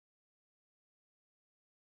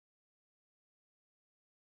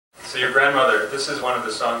So your grandmother, this is one of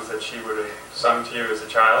the songs that she would have sung to you as a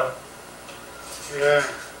child? Yeah.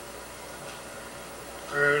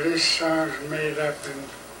 Well, this song's made up in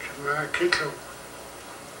Kitlope.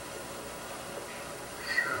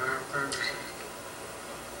 So I'm going to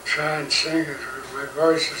try and sing it. My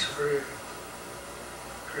voice is pretty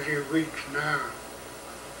weak now.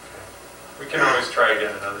 Okay. We can always try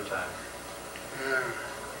again another time. Yeah.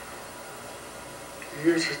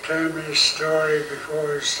 You used to tell me a story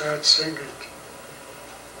before we start singing.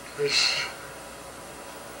 This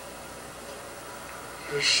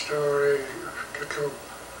story of Kitlope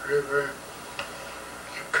River.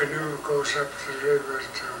 The canoe goes up the river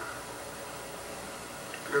to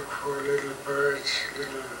look for little birds,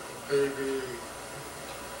 little baby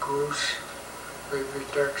goose, baby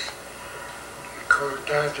ducks. They call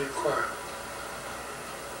Daddy Qua.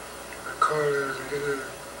 I call the little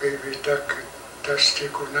baby duck Dusty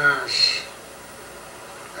Gunas.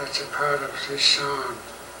 That's a part of this song.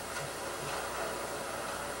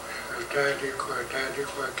 Daddy Qua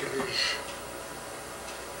Gilis.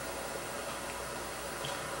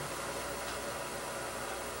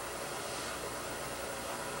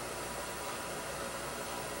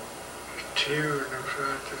 The tune of that,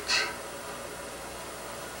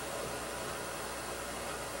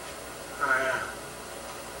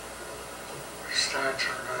 start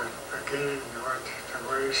from the beginning, what the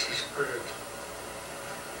ways is put it.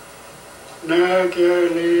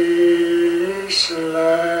 Nageli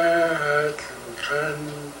salat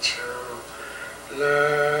kancho la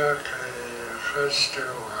kay khasto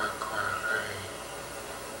akwaray.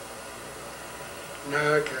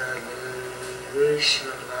 Nageli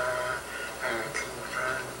salat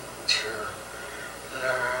kancho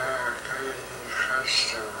la kay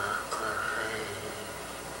khasto akwaray.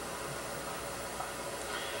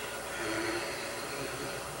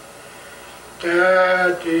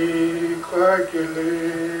 Daddy Quagili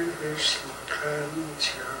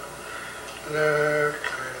Viskancha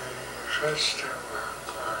Lake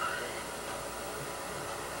Festawakwai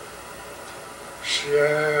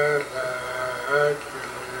Shiala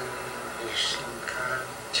Agili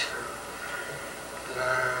Viskancha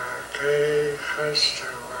Lake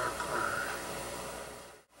Festawakwai.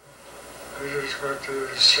 This is what they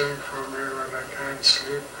sing for me when I can't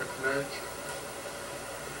sleep at night.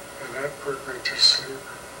 And that put me to sleep.